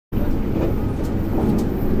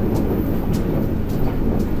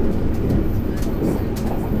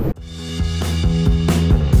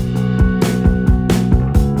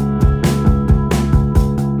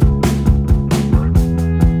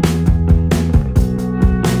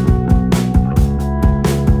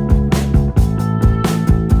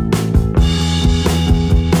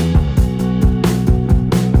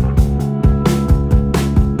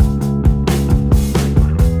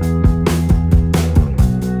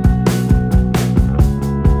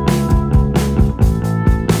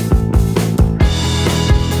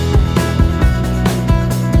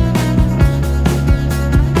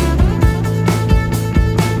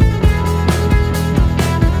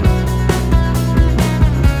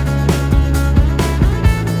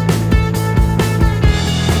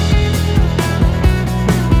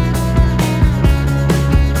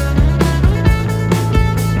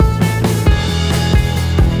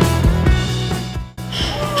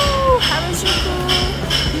Harajuku.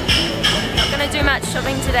 Not going to do much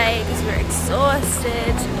shopping today because we're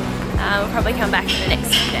exhausted. We'll probably come back in the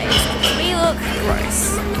next few days because we look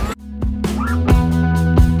gross.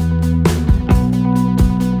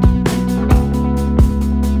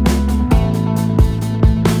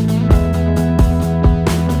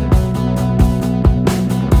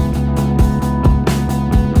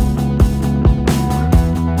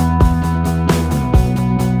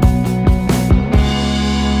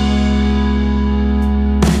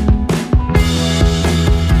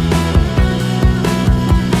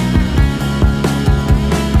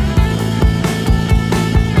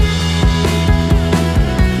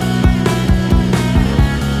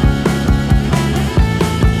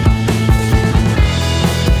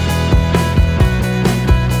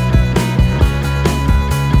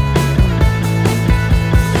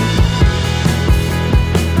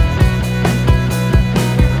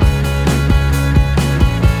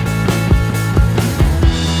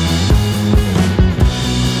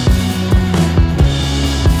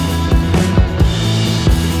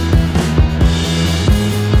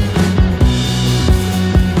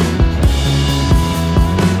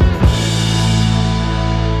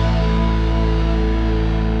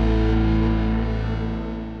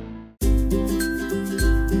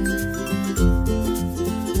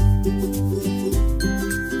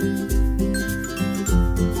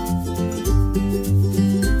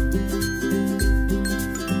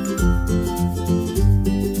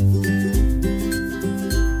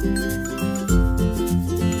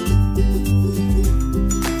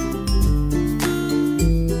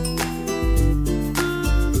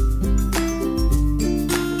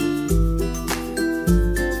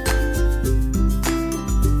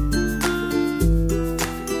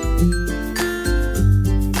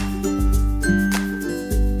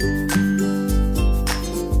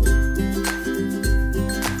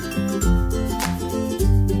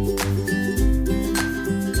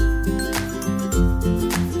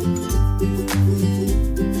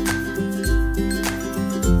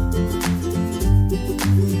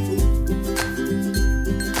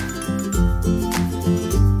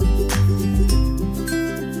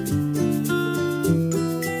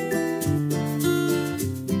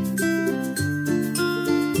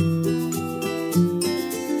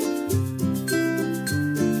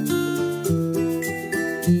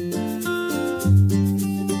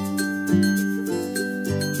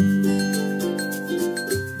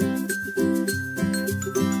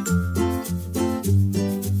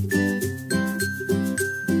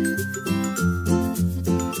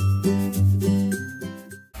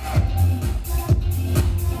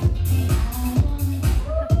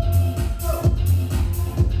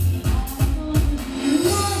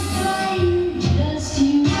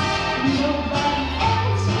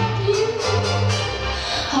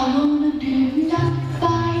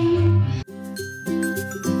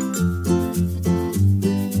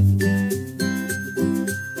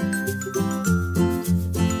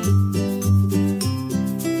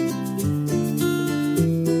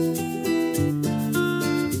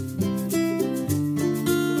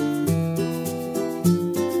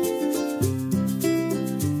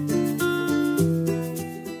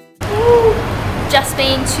 Just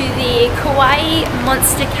been to the Kawaii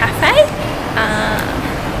Monster Cafe.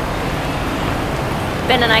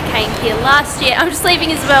 Ben and I came here last year. I'm just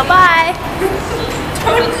leaving as well, bye!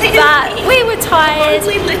 But we were tired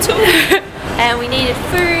and we needed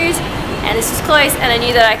food and this was close and I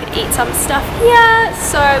knew that I could eat some stuff here,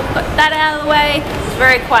 so got that out of the way. It was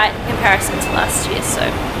very quiet in comparison to last year, so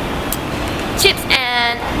chips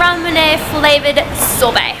and ramen flavoured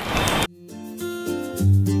sorbet.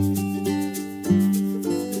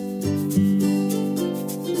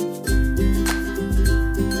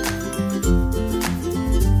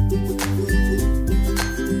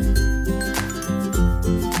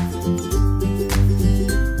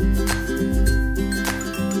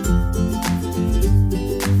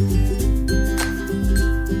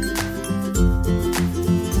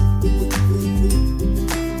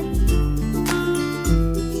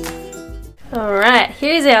 Alright,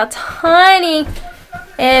 here's our tiny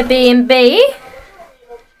Airbnb.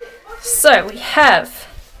 So we have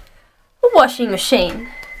a washing machine,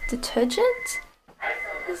 detergent.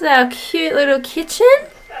 This is our cute little kitchen.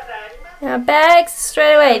 Our bags,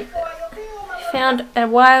 straight away found a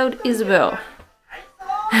wild Isabel.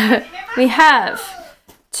 We have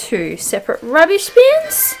 2 separate rubbish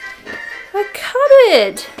bins, a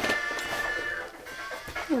cupboard,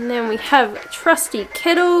 and then we have a trusty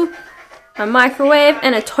kettle, a microwave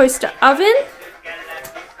and a toaster oven,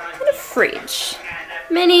 and a fridge.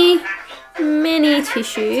 Many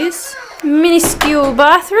tissues, minuscule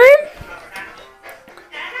bathroom,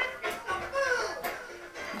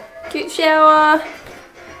 Cute shower,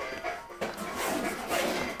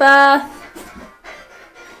 bath,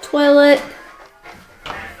 toilet.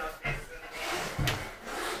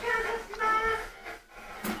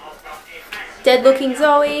 Dead looking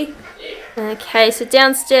Zoe. Okay, so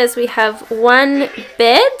downstairs we have one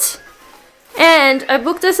bed and I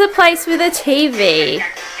booked us a place with a TV.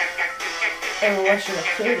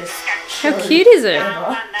 How cute is it?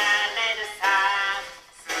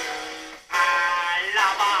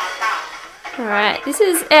 Alright, this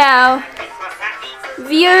is our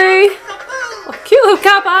view. Oh, cute little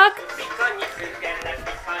car park.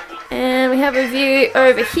 And we have a view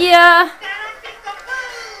over here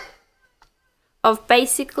of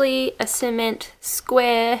basically a cement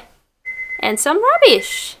square and some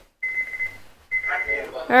rubbish.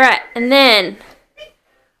 Alright, and then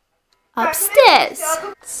upstairs.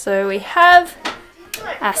 So we have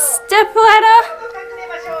a step ladder.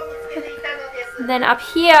 And then up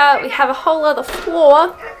here we have a whole other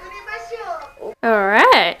floor.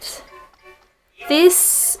 Alright.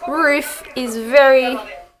 This roof is very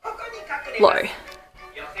low.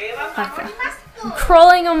 Like that. I'm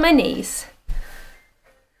crawling on my knees.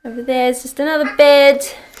 Over there's just another bed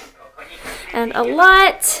and a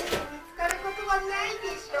light.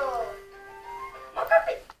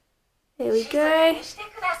 There we go.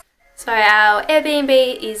 So our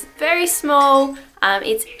Airbnb is very small.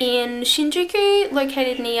 It's in Shinjuku,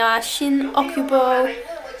 located near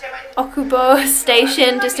Okubo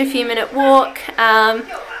Station, just a few minute walk.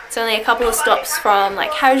 It's only a couple of stops from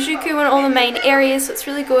like Harajuku and all the main areas, so it's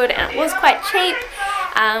really good and it was quite cheap.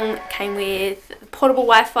 Came with portable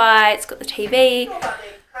Wi-Fi, it's got the TV,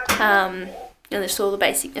 and just all the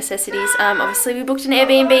basic necessities. Obviously we booked an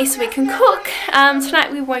Airbnb so we can cook.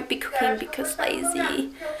 Tonight we won't be cooking because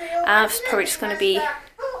lazy. It's probably just going to be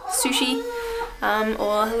sushi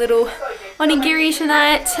or a little onigiri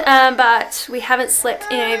tonight, but we haven't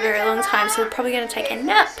slept in a very long time, so we're probably going to take a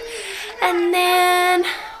nap and then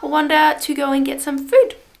wander to go and get some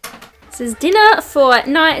food. This is dinner for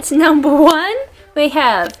night number 1. We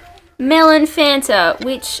have melon Fanta,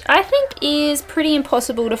 which I think is pretty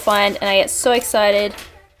impossible to find, and I get so excited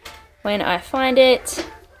when I find it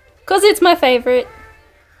because it's my favorite.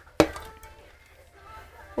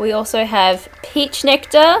 We also have peach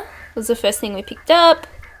nectar, was the first thing we picked up.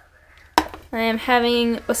 I am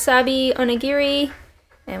having wasabi onigiri,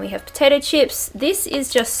 and we have potato chips. This is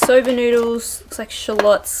just soba noodles, looks like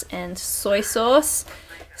shallots and soy sauce.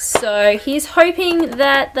 So he's hoping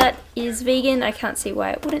that that is vegan. I can't see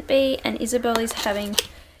why it wouldn't be. And Isabel is having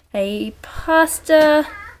a pasta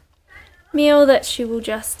meal that she will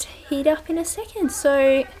just heat up in a second.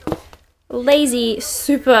 So lazy,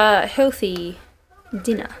 super healthy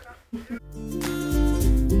dinner.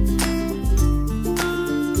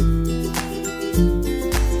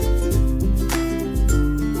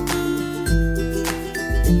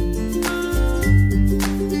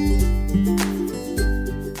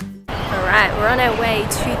 Alright, we're on our way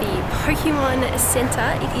to the Pokemon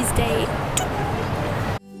Center. It is day 2.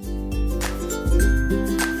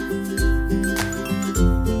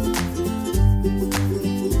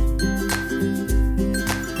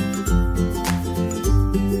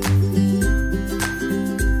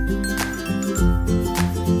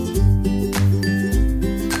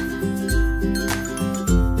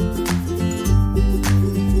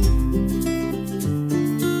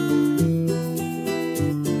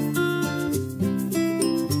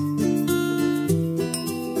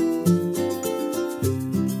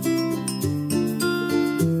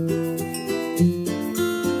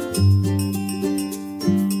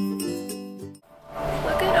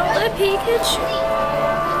 Pikachu.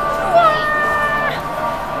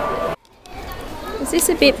 Is this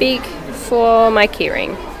a bit big for my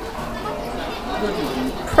keyring?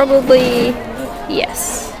 Probably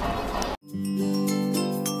yes.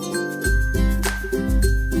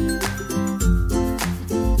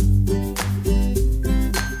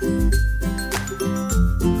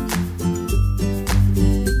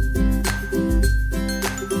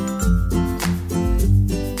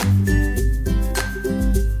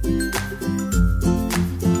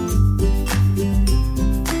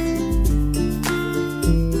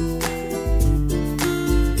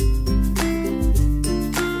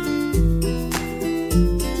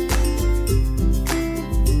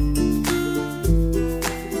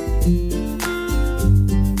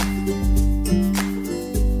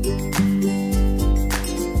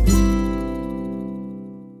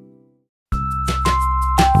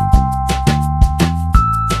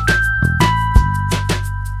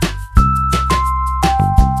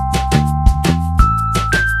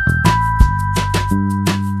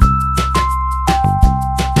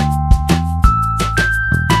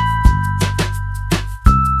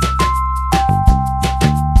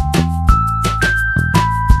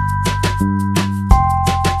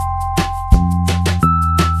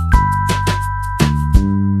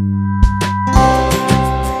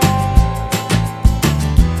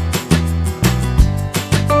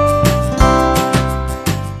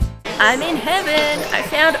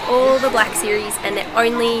 Black Series, and they're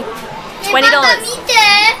only $20.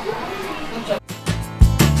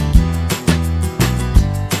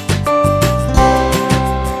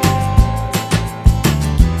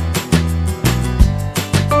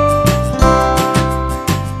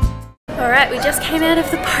 We just came out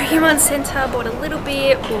of the Pokemon Center, bought a little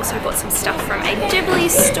bit. We also bought some stuff from a Ghibli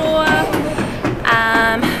store.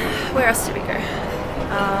 Where else did we go?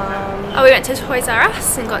 Oh, we went to Toys R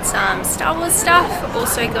Us and got some Star Wars stuff.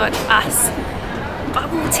 Also got us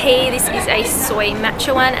bubble tea. This is a soy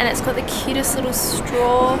matcha one, and it's got the cutest little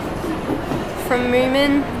straw from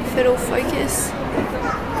Moomin, if it'll focus.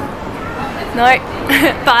 No,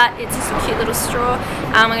 but it's just a cute little straw.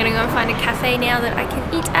 I'm going to go and find a cafe now that I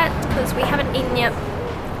can eat at, because we haven't eaten yet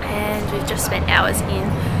and we've just spent hours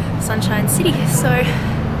in Sunshine City, so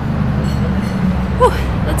whew,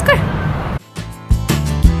 let's go.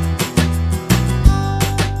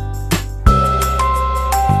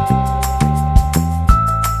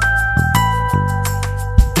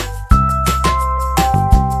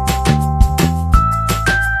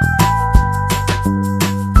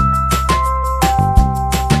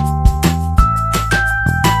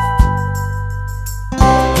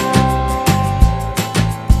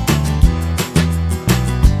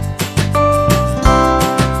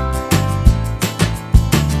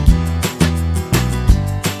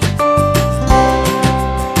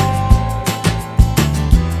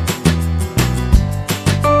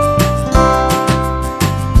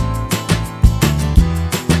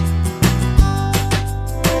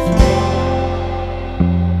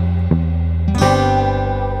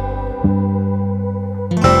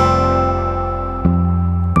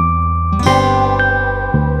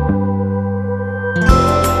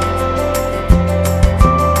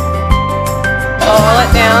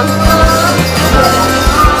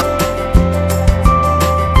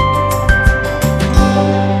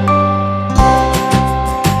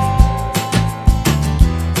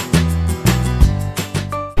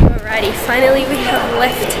 Finally, we have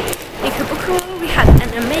left Ikebukero. We had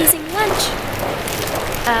an amazing lunch.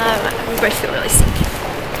 We both feel really sick.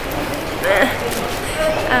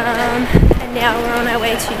 And now we're on our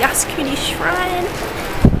way to Yasukuni Shrine.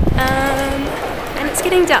 And it's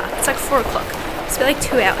getting dark. It's like 4 o'clock. It's been like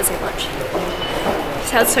 2 hours in lunch. It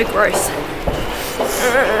sounds so gross.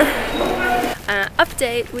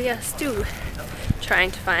 Update, we are still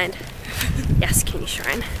trying to find Yasukuni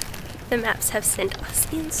Shrine. The maps have sent us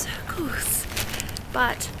in circles,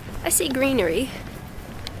 but I see greenery.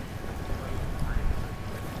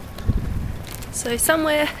 So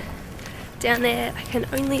somewhere down there, I can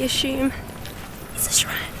only assume is a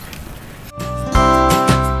shrine.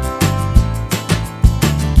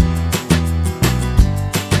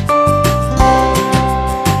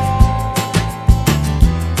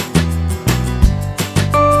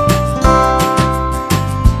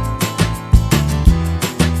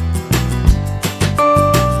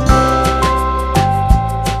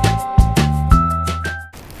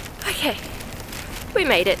 We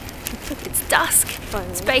made it. It's dusk.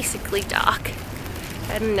 It's basically dark.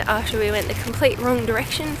 And after we went the complete wrong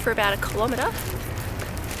direction for about 1 kilometre,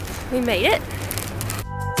 we made it.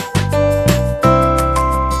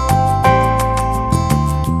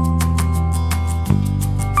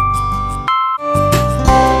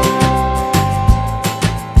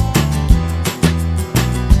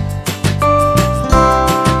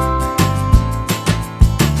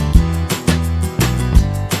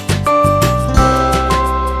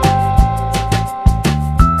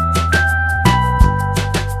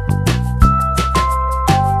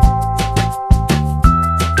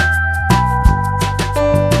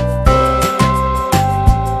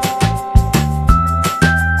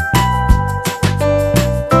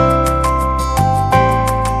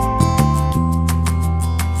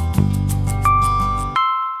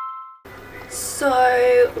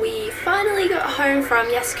 So we finally got home from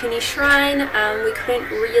Yasukuni Shrine. We couldn't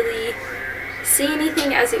really see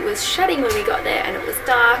anything as it was shutting when we got there and it was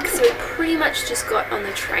dark, so we pretty much just got on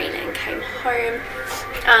the train and came home.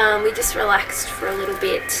 We just relaxed for a little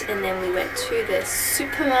bit and then we went to the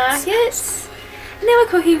supermarket and they were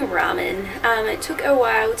cooking ramen. It took a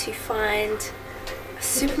while to find a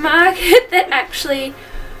supermarket that actually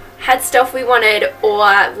had stuff we wanted or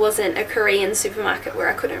wasn't a Korean supermarket where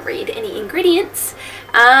I couldn't read any ingredients.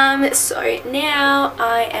 So now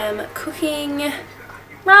I am cooking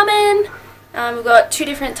ramen. We've got 2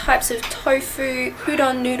 different types of tofu,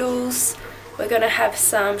 udon noodles. We're going to have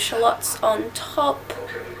some shallots on top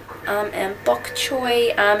and bok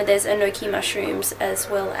choy. There's enoki mushrooms as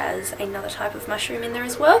well as another type of mushroom in there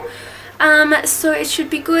as well. So it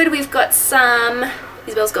should be good. We've got some,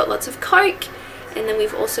 Isabel's got lots of Coke. And then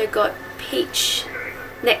we've also got peach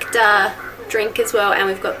nectar drink as well, and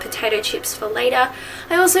we've got potato chips for later.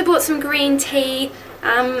 I also bought some green tea.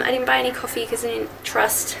 I didn't buy any coffee because I didn't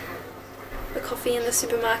trust the coffee in the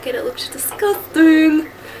supermarket. It looked disgusting.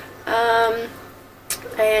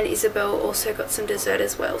 And Isabel also got some dessert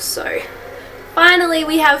as well. So finally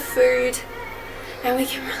we have food and we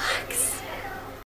can relax.